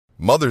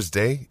Mother's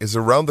Day is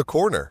around the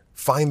corner.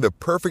 Find the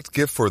perfect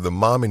gift for the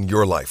mom in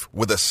your life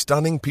with a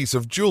stunning piece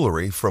of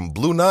jewelry from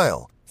Blue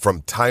Nile.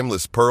 From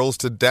timeless pearls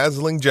to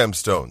dazzling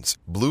gemstones,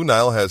 Blue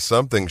Nile has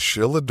something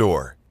she'll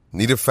adore.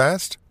 Need it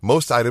fast?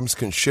 Most items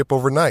can ship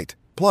overnight.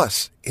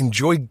 Plus,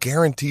 enjoy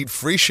guaranteed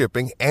free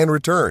shipping and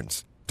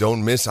returns.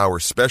 Don't miss our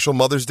special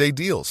Mother's Day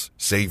deals.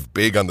 Save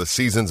big on the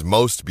season's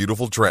most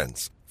beautiful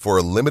trends. For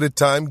a limited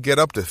time, get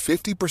up to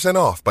 50%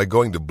 off by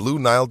going to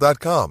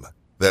BlueNile.com.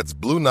 That's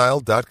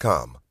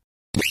BlueNile.com.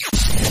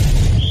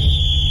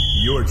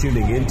 You're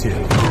tuning into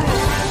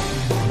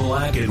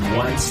Black and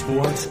White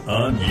Sports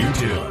on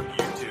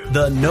YouTube.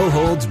 The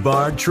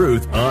no-holds-barred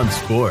truth on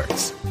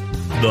sports.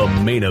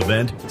 The main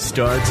event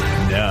starts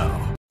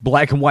now.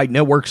 Black and White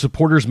Network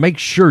supporters, make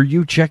sure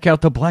you check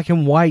out the Black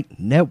and White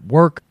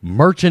Network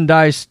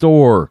merchandise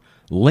store.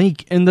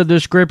 Link in the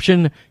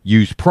description.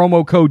 Use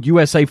promo code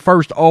USA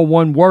First, all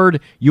one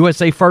word.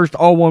 USA First,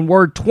 all one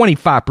word.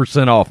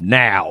 25% off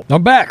now.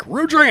 I'm back.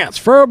 Rudrantz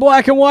for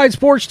Black and White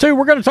Sports 2.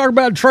 We're going to talk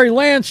about Trey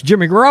Lance,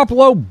 Jimmy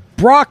Garoppolo,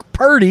 Brock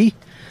Purdy,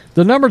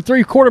 the number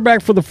 3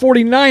 quarterback for the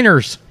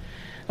 49ers.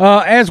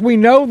 As we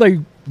know,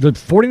 the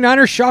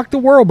 49ers shocked the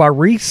world by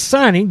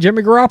re-signing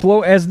Jimmy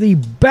Garoppolo as the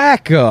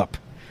backup.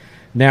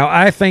 Now,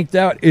 I think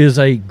that is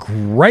a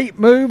great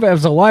move.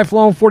 As a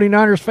lifelong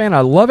 49ers fan, I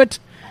love it.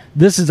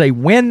 This is a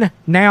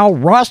win-now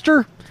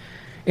roster,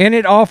 and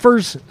it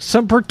offers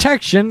some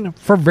protection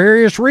for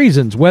various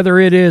reasons, whether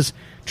it is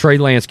Trey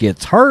Lance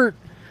gets hurt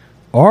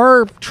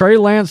or Trey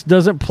Lance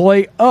doesn't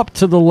play up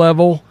to the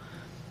level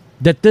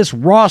that this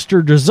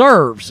roster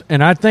deserves.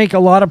 And I think a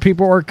lot of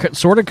people are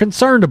sort of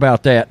concerned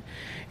about that.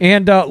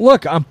 And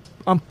look, I'm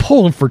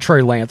pulling for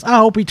Trey Lance. I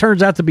hope he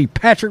turns out to be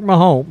Patrick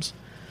Mahomes.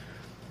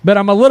 But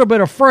I'm a little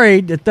bit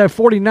afraid that the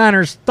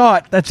 49ers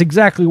thought that's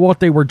exactly what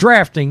they were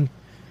drafting,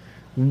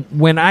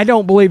 when I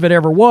don't believe it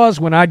ever was.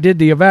 When I did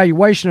the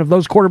evaluation of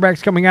those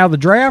quarterbacks coming out of the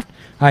draft,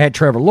 I had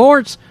Trevor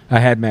Lawrence, I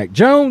had Mac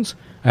Jones,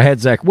 I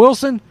had Zach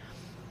Wilson,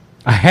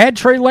 I had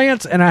Trey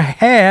Lance, and I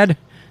had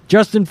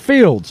Justin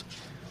Fields.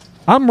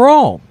 I'm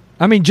wrong.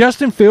 I mean,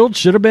 Justin Fields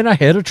should have been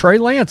ahead of Trey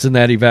Lance in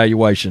that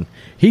evaluation.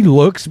 He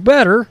looks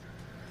better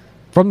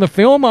from the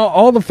film,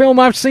 all the film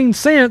I've seen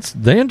since,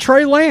 than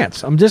Trey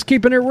Lance. I'm just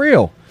keeping it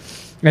real.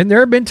 And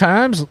there have been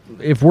times,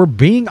 if we're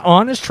being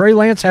honest, Trey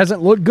Lance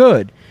hasn't looked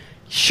good.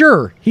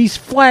 Sure, he's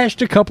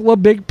flashed a couple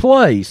of big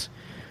plays.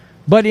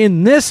 But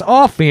in this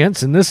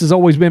offense, and this has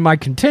always been my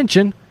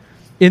contention,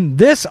 in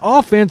this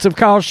offense of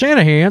Kyle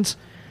Shanahan's,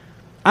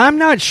 I'm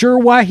not sure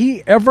why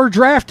he ever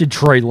drafted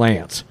Trey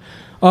Lance.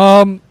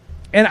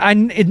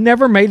 It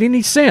never made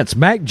any sense.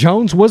 Mac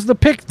Jones was the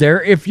pick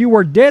there. If you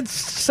were dead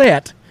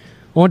set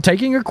on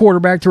taking a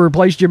quarterback to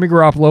replace Jimmy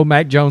Garoppolo,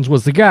 Mac Jones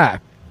was the guy.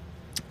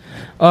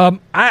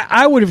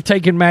 I would have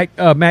taken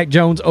Mac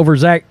Jones over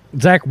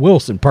Zach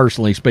Wilson,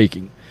 personally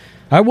speaking.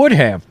 I would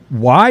have.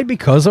 Why?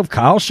 Because of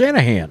Kyle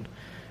Shanahan.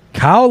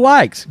 Kyle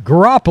likes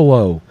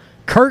Garoppolo,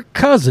 Kirk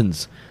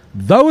Cousins,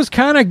 those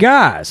kind of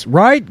guys,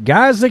 right?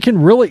 Guys that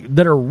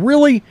are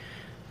really,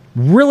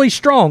 really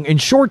strong in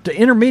short to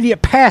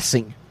intermediate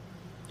passing.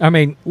 I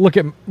mean, look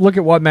at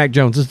what Mac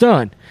Jones has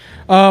done.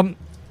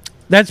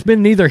 That's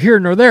been neither here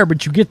nor there,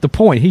 but you get the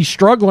point. He's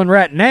struggling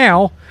right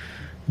now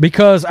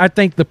because I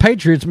think the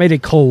Patriots made a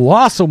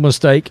colossal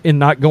mistake in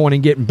not going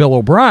and getting Bill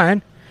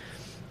O'Brien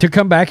to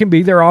come back and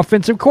be their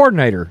offensive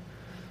coordinator.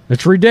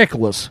 It's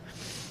ridiculous.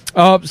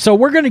 So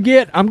I'm going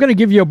to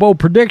give you a bold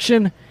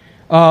prediction.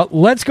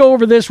 Let's go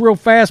over this real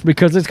fast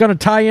because it's going to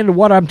tie into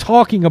what I'm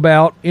talking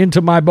about into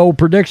my bold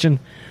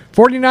prediction.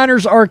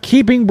 49ers are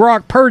keeping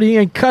Brock Purdy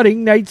and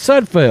cutting Nate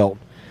Sudfeld.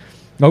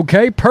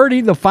 Okay,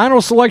 Purdy, the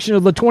final selection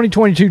of the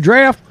 2022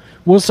 draft,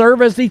 will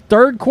serve as the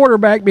third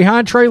quarterback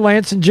behind Trey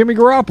Lance and Jimmy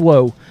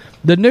Garoppolo.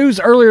 The news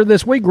earlier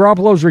this week,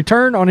 Garoppolo's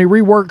return on a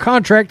reworked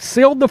contract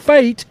sealed the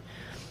fate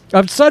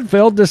of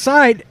Sudfeld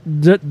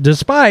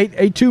despite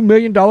a $2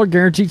 million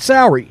guaranteed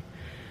salary.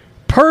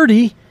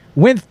 Purdy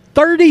went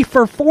 30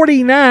 for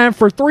 49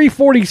 for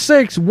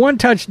 346, 1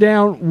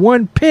 touchdown,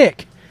 1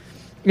 pick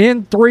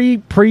in 3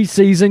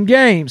 preseason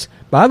games.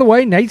 By the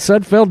way, Nate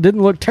Sudfeld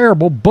didn't look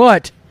terrible,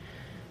 but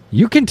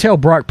you can tell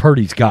Brock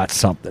Purdy's got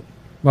something.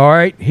 All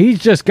right? He's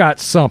just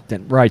got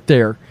something right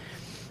there.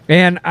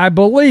 And I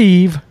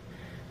believe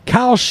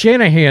Kyle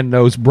Shanahan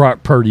knows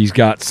Brock Purdy's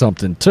got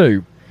something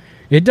too.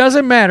 It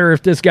doesn't matter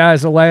if this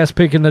guy's the last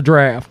pick in the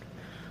draft.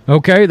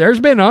 Okay?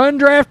 There's been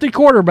undrafted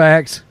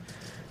quarterbacks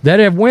that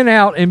have went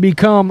out and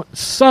become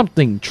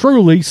something,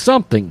 truly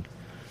something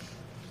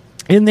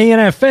in the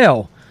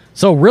NFL.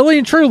 So really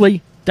and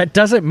truly, that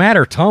doesn't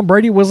matter. Tom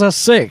Brady was a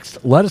 6th.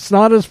 Let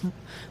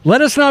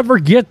us not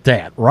forget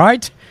that,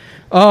 right?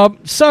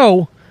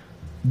 So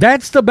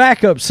that's the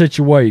backup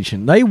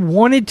situation. They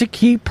wanted to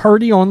keep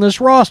Purdy on this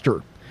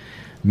roster.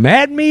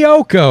 Matt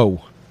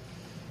Miyoko.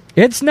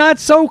 It's not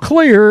so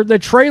clear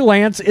that Trey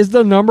Lance is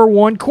the number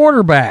 1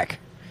 quarterback.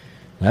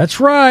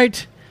 That's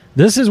right.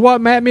 This is what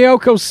Matt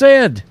Miyoko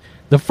said.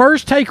 The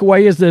first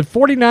takeaway is that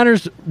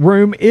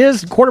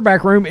 49ers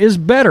quarterback room is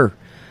better.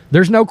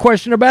 There's no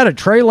question about it.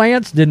 Trey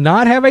Lance did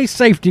not have a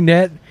safety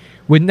net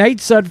with Nate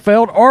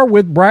Sudfeld or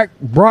with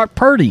Brock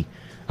Purdy.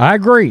 I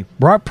agree.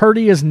 Brock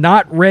Purdy is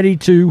not ready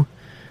to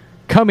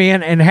come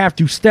in and have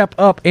to step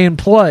up and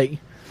play.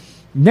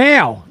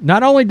 Now,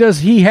 not only does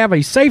he have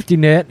a safety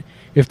net,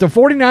 if the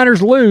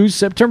 49ers lose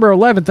September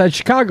 11th at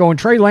Chicago and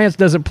Trey Lance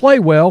doesn't play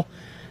well,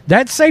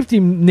 that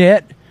safety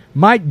net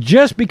might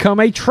just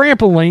become a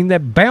trampoline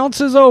that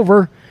bounces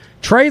over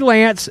Trey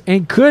Lance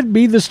and could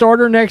be the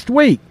starter next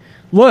week.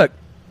 Look,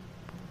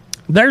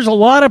 there's a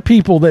lot of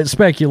people that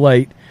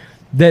speculate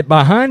that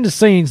behind the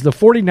scenes, the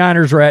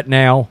 49ers right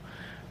now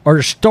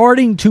are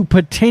starting to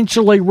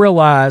potentially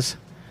realize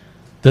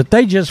that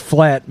they just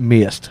flat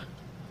missed.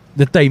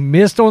 That they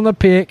missed on the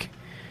pick,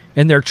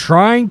 and they're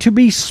trying to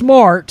be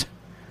smart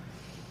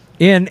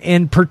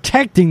in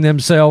protecting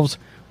themselves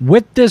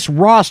with this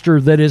roster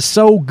that is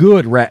so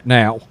good right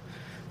now.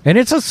 And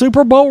it's a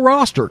Super Bowl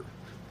roster.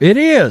 It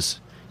is.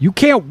 You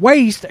can't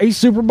waste a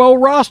Super Bowl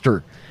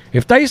roster.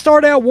 If they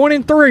start out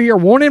 1-3 or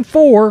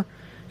 1-4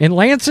 and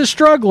Lance is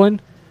struggling,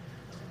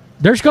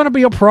 there's going to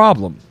be a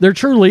problem. There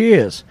truly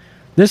is.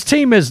 This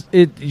team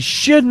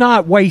should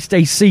not waste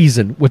a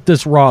season with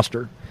this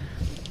roster.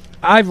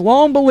 I've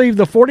long believed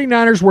the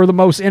 49ers were the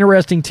most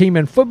interesting team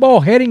in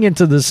football heading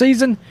into the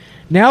season.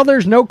 Now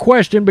there's no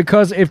question,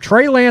 because if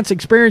Trey Lance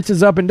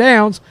experiences up and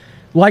downs,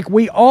 like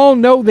we all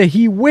know that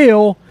he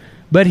will,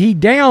 but he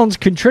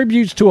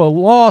contributes to a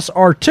loss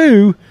or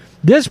two,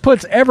 this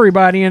puts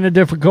everybody in a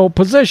difficult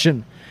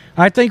position.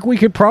 I think we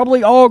could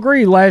probably all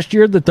agree last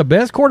year that the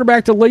best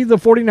quarterback to lead the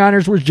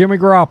 49ers was Jimmy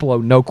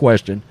Garoppolo, no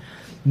question.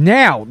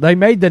 Now, they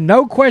made the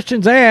no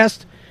questions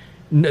asked.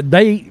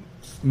 They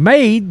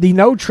made the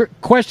no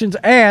questions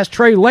asked.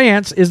 Trey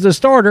Lance is the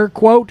starter.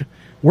 Quote,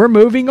 we're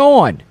moving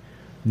on.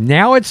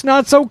 Now it's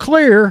not so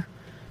clear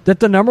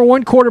that the number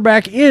one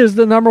quarterback is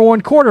the number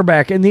one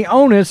quarterback, and the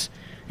onus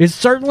is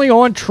certainly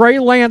on Trey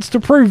Lance to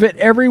prove it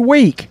every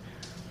week.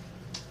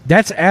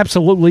 That's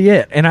absolutely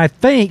it. And I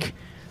think,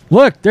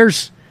 look,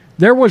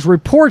 there was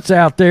reports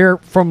out there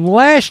from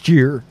last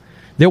year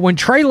that when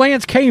Trey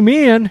Lance came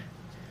in,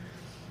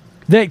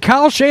 that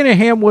Kyle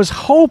Shanahan was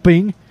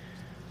hoping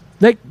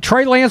that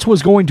Trey Lance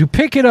was going to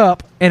pick it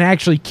up and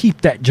actually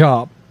keep that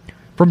job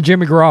from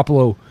Jimmy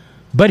Garoppolo.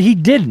 But he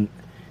didn't.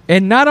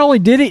 And not only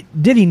did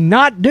he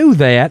not do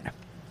that,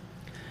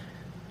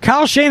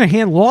 Kyle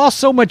Shanahan lost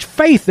so much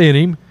faith in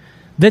him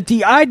that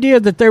the idea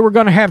that they were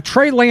going to have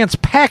Trey Lance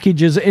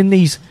packages in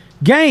these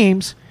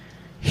games,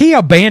 he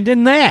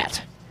abandoned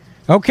that.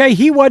 Okay,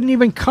 he wasn't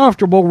even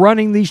comfortable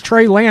running these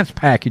Trey Lance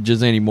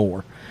packages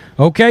anymore.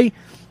 Okay,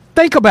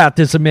 think about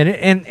this a minute,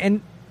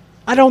 and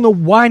I don't know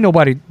why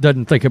nobody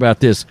doesn't think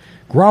about this.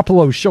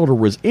 Garoppolo's shoulder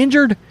was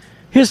injured.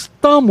 His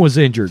thumb was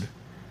injured.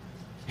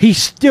 He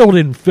still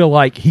didn't feel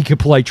like he could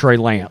play Trey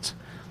Lance.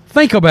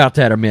 Think about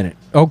that a minute,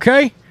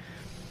 okay?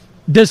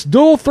 This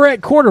dual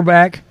threat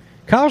quarterback,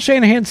 Kyle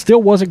Shanahan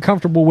still wasn't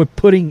comfortable with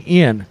putting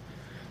in.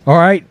 All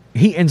right?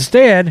 He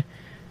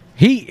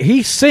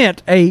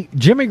sent a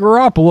Jimmy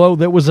Garoppolo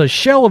that was a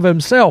shell of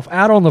himself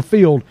out on the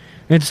field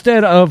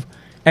instead of,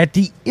 at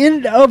the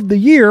end of the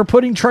year,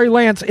 putting Trey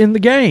Lance in the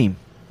game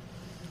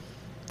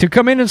to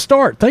come in and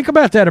start. Think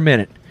about that a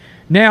minute.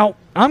 Now,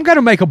 I'm going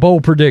to make a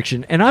bold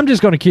prediction, and I'm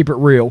just going to keep it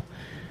real.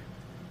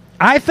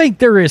 I think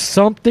there is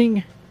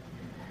something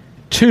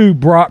to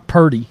Brock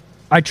Purdy.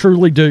 I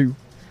truly do.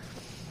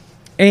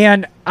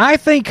 And I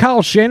think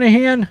Kyle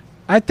Shanahan,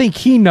 I think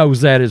he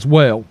knows that as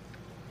well.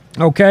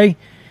 Okay?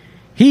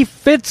 He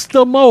fits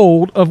the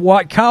mold of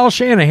what Kyle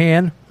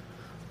Shanahan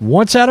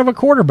wants out of a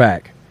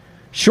quarterback.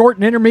 Short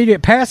and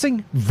intermediate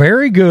passing,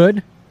 very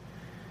good.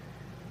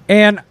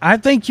 And I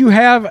think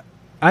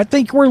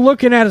we're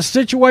looking at a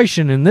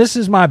situation, and this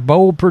is my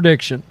bold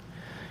prediction.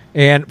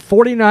 And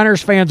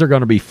 49ers fans are going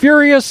to be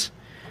furious.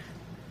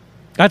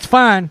 That's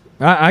fine.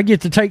 I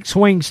get to take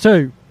swings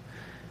too.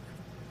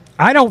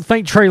 I don't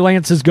think Trey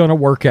Lance is going to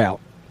work out.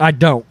 I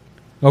don't.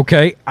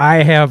 Okay? I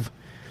have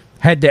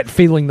had that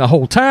feeling the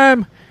whole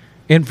time.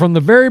 And from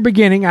the very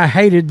beginning, I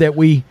hated that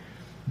we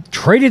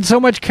traded so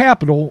much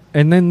capital,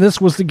 and then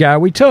this was the guy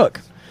we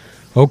took.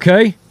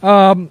 Okay?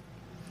 I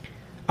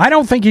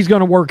don't think he's going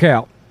to work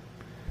out.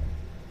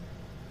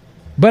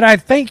 But I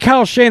think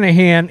Kyle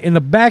Shanahan, in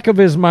the back of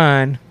his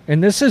mind,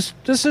 and this is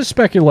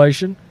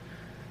speculation,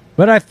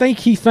 but I think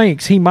he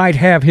thinks he might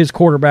have his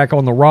quarterback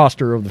on the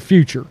roster of the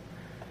future.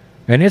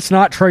 And it's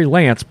not Trey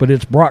Lance, but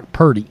it's Brock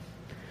Purdy.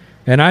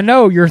 And I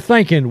know you're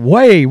thinking,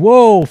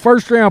 whoa,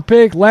 first-round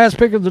pick, last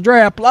pick of the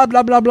draft, blah,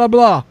 blah, blah, blah,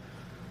 blah.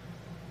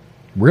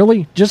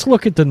 Really? Just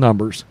look at the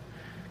numbers.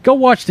 Go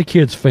watch the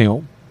kid's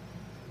film.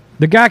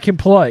 The guy can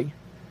play.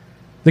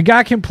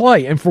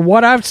 And for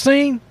what I've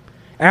seen,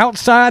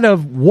 outside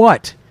of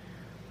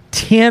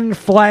 10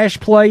 flash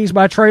plays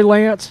by Trey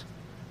Lance?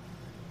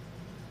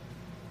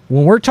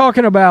 When we're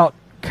talking about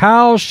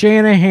Kyle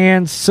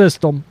Shanahan's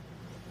system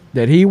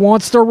that he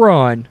wants to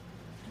run,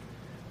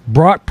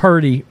 Brock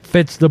Purdy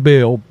fits the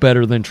bill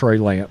better than Trey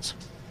Lance.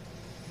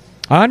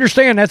 I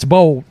understand that's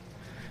bold,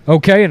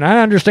 okay, and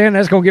I understand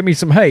that's going to get me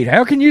some hate.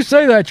 How can you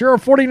say that? You're a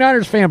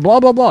 49ers fan, blah,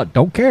 blah, blah.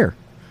 Don't care.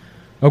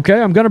 Okay,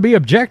 I'm going to be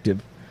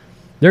objective.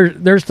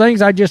 There's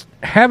things I just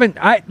haven't.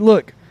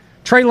 Look,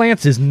 Trey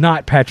Lance is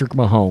not Patrick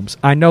Mahomes.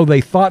 I know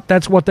they thought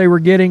that's what they were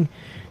getting,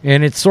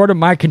 and it's sort of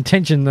my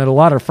contention that a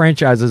lot of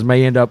franchises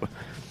may end up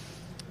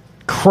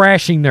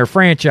crashing their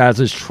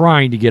franchises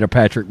trying to get a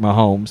Patrick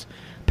Mahomes.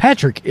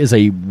 Patrick is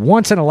a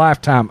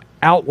once-in-a-lifetime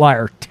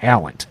outlier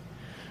talent,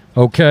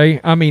 okay?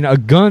 I mean, a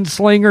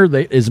gunslinger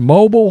that is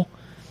mobile.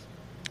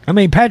 I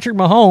mean, Patrick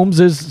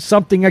Mahomes is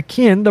something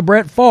akin to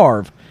Brett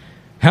Favre.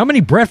 How many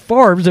Brett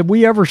Favres have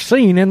we ever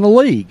seen in the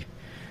league?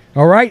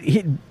 All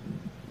right?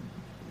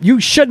 You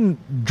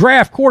shouldn't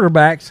draft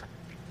quarterbacks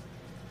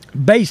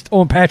based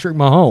on Patrick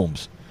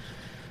Mahomes.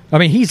 I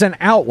mean, he's an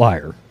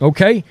outlier,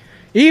 okay?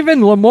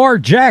 Even Lamar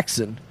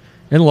Jackson,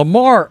 and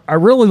Lamar, I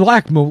really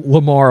like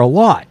Lamar a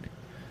lot,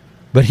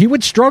 but he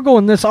would struggle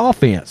in this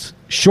offense.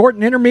 Short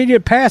and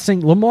intermediate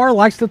passing, Lamar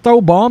likes to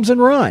throw bombs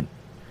and run.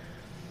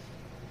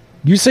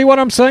 You see what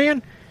I'm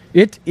saying?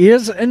 It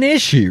is an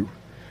issue.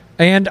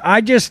 And I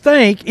just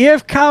think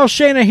if Kyle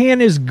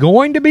Shanahan is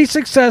going to be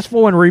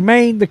successful and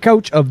remain the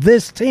coach of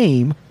this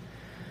team,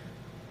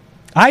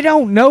 I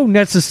don't know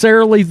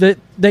necessarily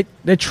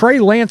that Trey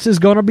Lance is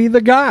going to be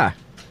the guy.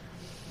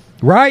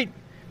 Right?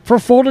 For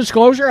full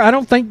disclosure, I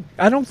don't think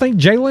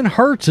Jalen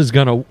Hurts is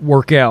going to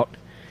work out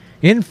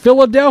in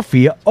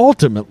Philadelphia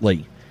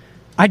ultimately.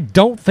 I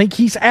don't think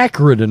he's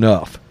accurate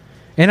enough.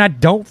 And I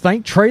don't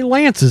think Trey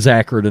Lance is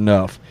accurate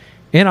enough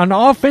in an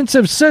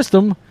offensive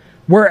system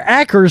where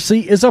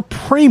accuracy is a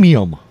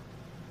premium.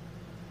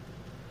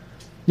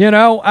 You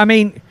know, I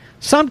mean,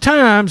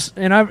 sometimes,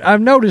 and I've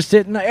noticed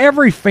it, and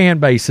every fan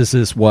base is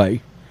this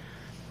way,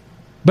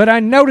 but I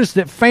noticed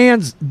that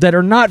fans that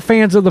are not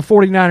fans of the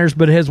 49ers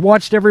but has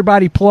watched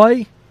everybody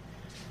play,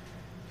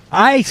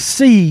 I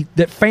see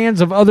that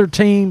fans of other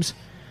teams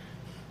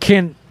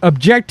can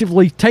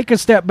objectively take a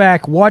step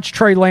back, watch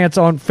Trey Lance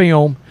on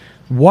film,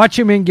 watch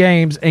him in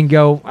games, and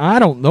go, I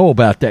don't know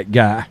about that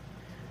guy.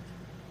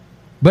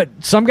 But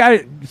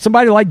somebody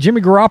like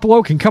Jimmy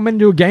Garoppolo can come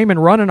into a game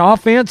and run an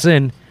offense,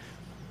 and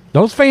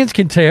those fans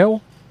can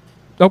tell,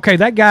 okay,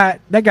 that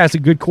guy's a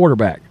good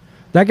quarterback.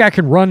 That guy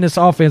can run this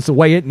offense the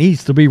way it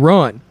needs to be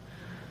run.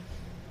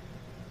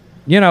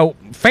 You know,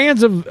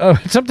 fans of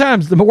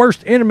sometimes the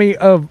worst enemy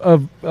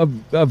of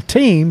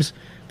teams,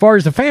 as far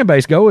as the fan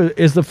base go,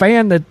 is the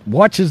fan that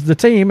watches the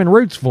team and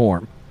roots for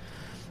them.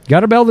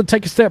 Got to be able to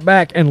take a step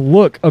back and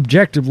look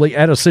objectively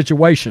at a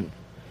situation.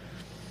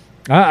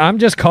 I'm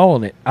just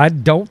calling it. I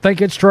don't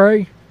think it's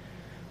Trey.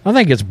 I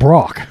think it's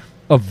Brock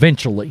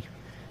eventually.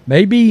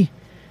 Maybe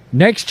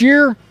next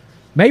year,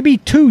 maybe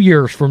 2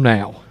 years from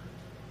now.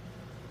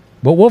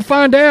 But we'll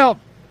find out.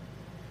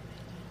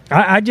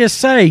 I just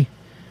say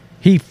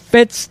he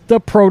fits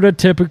the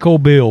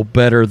prototypical bill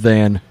better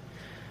than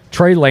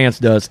Trey Lance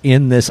does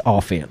in this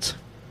offense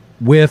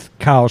with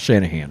Kyle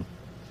Shanahan.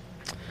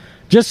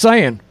 Just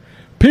saying.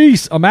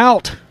 Peace. I'm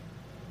out.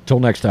 Till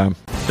next time.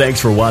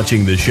 Thanks for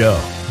watching the show.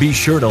 Be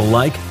sure to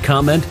like,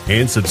 comment,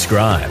 and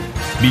subscribe.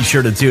 Be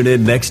sure to tune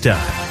in next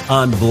time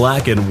on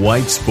Black and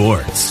White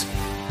Sports.